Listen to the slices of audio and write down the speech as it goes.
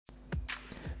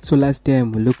So last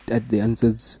time we looked at the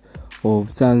answers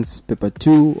of Science paper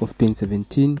 2 of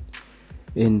 2017,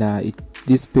 and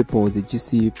this paper was a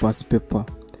GCE past paper,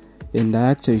 and I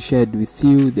actually shared with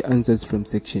you the answers from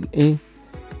section A,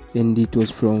 and it was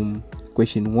from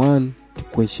question 1 to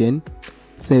question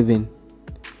 7.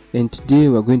 And today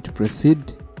we're going to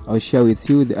proceed. I'll share with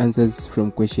you the answers from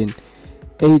question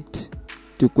 8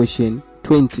 to question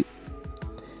 20.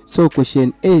 So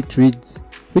question 8 reads,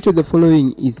 which of the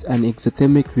following is an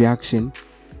exothermic reaction?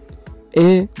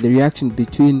 A. The reaction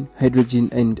between hydrogen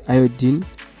and iodine.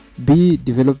 B.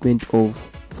 Development of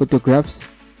photographs.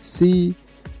 C.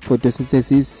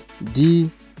 Photosynthesis.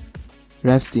 D.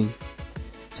 Rusting.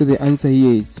 So the answer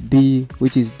here is B,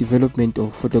 which is development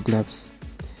of photographs.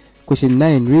 Question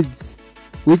 9 reads,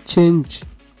 which change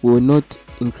will not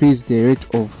increase the rate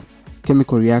of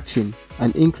chemical reaction?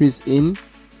 An increase in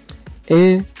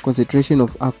A. Concentration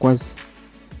of aqueous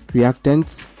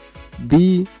reactants.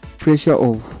 B. Pressure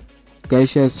of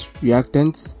gaseous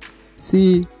reactants.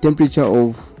 C. Temperature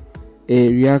of a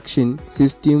reaction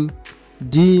system.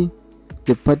 D.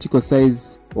 The particle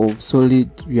size of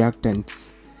solid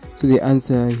reactants. So the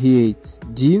answer here is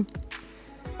D.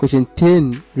 Question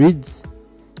 10 reads,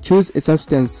 choose a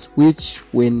substance which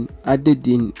when added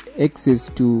in excess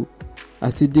to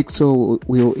acidic soil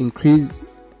will increase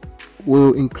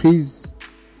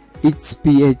its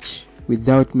pH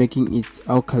without making it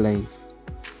alkaline.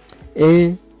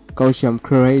 A. Calcium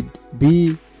chloride.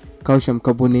 B. Calcium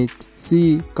carbonate.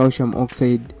 C. Calcium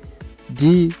oxide.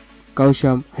 D.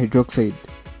 Calcium hydroxide.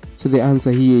 So the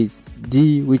answer here is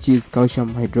D, which is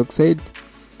calcium hydroxide.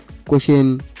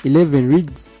 Question 11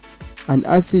 reads, an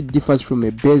acid differs from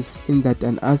a base in that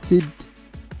an acid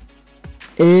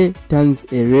A. turns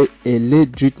a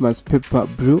lead litmus paper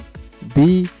blue.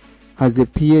 B. has a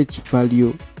pH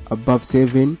value above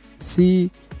 7. C.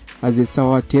 has a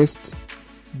sour taste.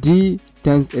 D.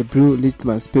 turns a blue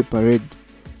litmus paper red.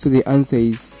 So the answer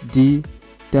is D,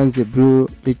 turns a blue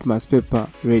litmus paper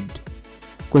red.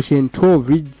 Question 12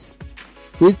 reads,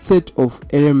 which set of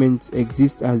elements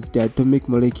exist as the atomic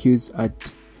molecules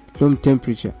at room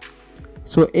temperature?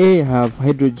 So A, I have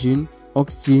hydrogen,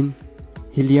 oxygen,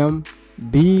 helium.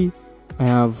 B, I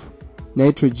have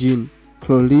nitrogen,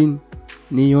 chlorine,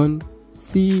 neon.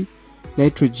 C,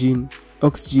 nitrogen,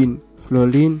 oxygen,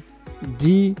 fluorine.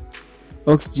 D,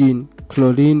 oxygen,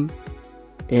 chlorine,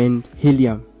 and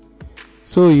helium.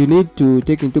 So you need to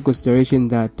take into consideration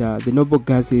that the noble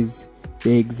gases,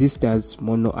 they exist as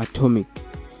monoatomic.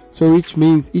 So which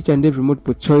means each and every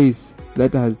multiple choice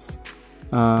that has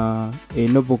a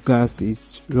noble gas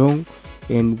is wrong,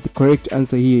 and the correct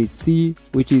answer here is C,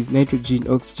 which is nitrogen,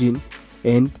 oxygen,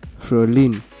 and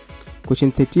fluorine.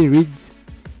 Question 13 reads,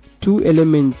 two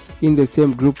elements in the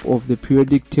same group of the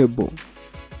periodic table.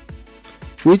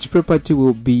 Which property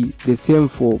will be the same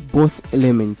for both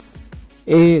elements?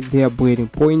 A. Their boiling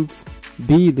points.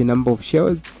 B. The number of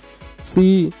shells.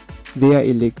 C. Their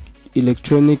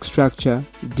electronic structure.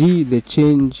 D. The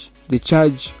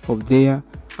charge of their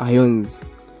ions.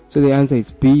 So the answer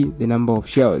is B, the number of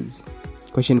shells.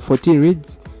 Question 14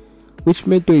 reads, which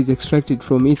metal is extracted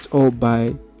from its ore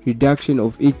by reduction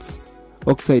of its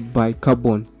oxide by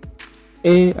carbon?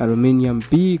 A. Aluminium.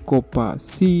 B. Copper.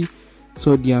 C.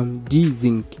 Sodium. D.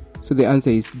 Zinc. So the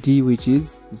answer is D, which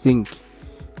is zinc.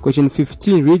 Question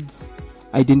 15 reads,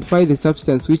 identify the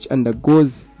substance which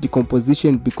undergoes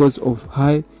decomposition because of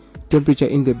high temperature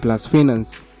in the blast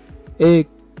furnace. A.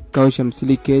 Calcium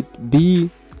silicate.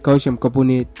 B. Calcium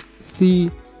carbonate.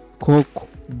 C. Coke.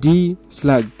 D.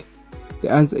 Slag. The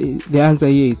answer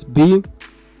here is B,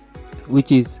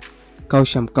 which is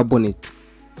calcium carbonate.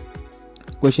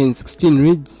 Question 16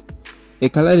 reads, a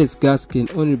colorless gas can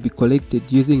only be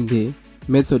collected using the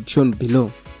method shown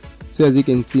below. So as you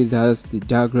can see, that's the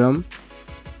diagram.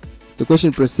 The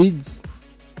question proceeds,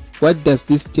 what does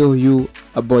this tell you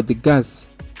about the gas?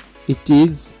 It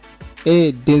is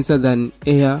A. denser than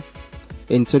air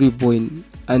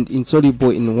and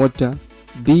insoluble in water.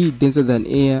 B. denser than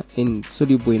air and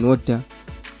soluble in water.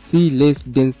 C. less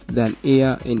dense than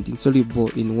air and insoluble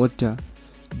in water.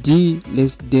 D.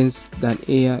 less dense than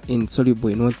air and soluble in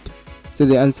water. So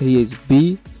the answer here is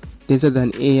B, denser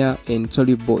than air and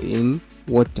soluble in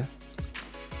water.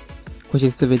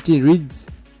 Question 17 reads,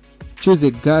 choose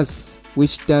a gas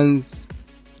which burns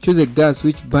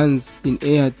in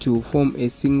air to form a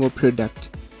single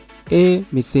product. A.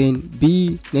 methane.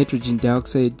 B. nitrogen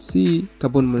dioxide. C.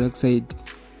 carbon monoxide.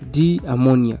 D.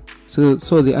 ammonia. So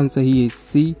the answer here is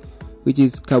C, which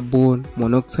is carbon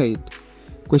monoxide.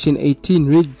 Question 18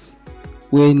 reads,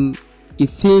 when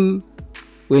ethane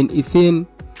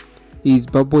is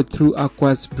bubbled through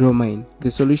aqueous bromine,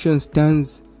 the solution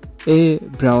stands A.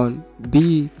 Brown,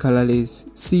 B. Colorless,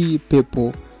 C.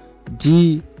 Purple,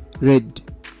 D. Red.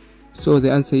 So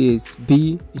the answer is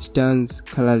B. It turns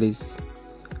colorless.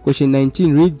 Question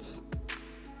 19 reads,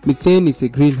 methane is a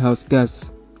greenhouse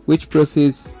gas. Which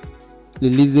process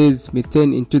releases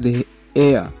methane into the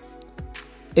air?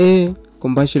 A.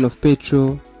 Combustion of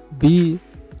petrol, B.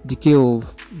 Decay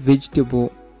of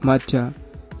vegetable matter,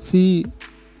 C.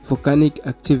 Volcanic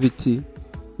activity,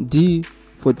 D.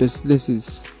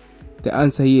 Photosynthesis. The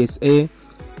answer here is A.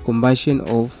 Combustion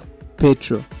of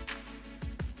petrol.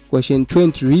 Question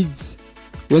 20 reads,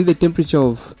 when the temperature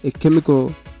of a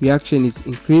chemical reaction is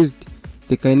increased,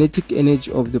 the kinetic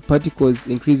energy of the particles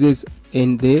increases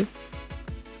and the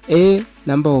A.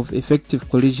 Number of effective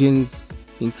collisions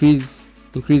increases,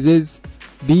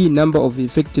 B. Number of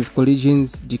effective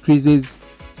collisions decreases,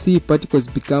 C. Particles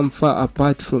become far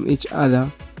apart from each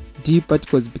other, D.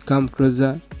 Particles become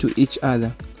closer to each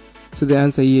other. So the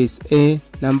answer here is A.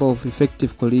 Number of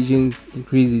effective collisions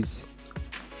increases.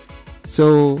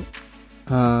 So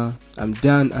I'm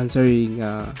done answering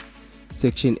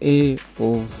section A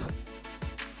of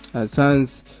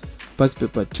Science past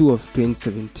paper 2 of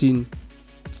 2017,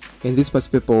 and this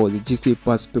past paper was the GCE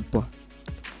past paper.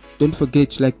 Don't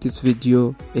forget to like this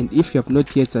video, and if you have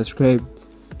not yet subscribed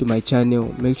to my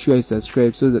channel, make sure you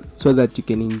subscribe so that you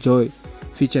can enjoy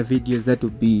future videos that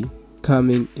will be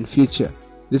coming in future.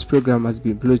 This program has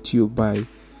been brought to you by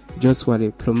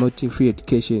Joshua, promoting free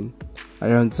education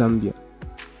around Zambia.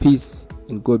 Peace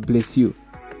and God bless you.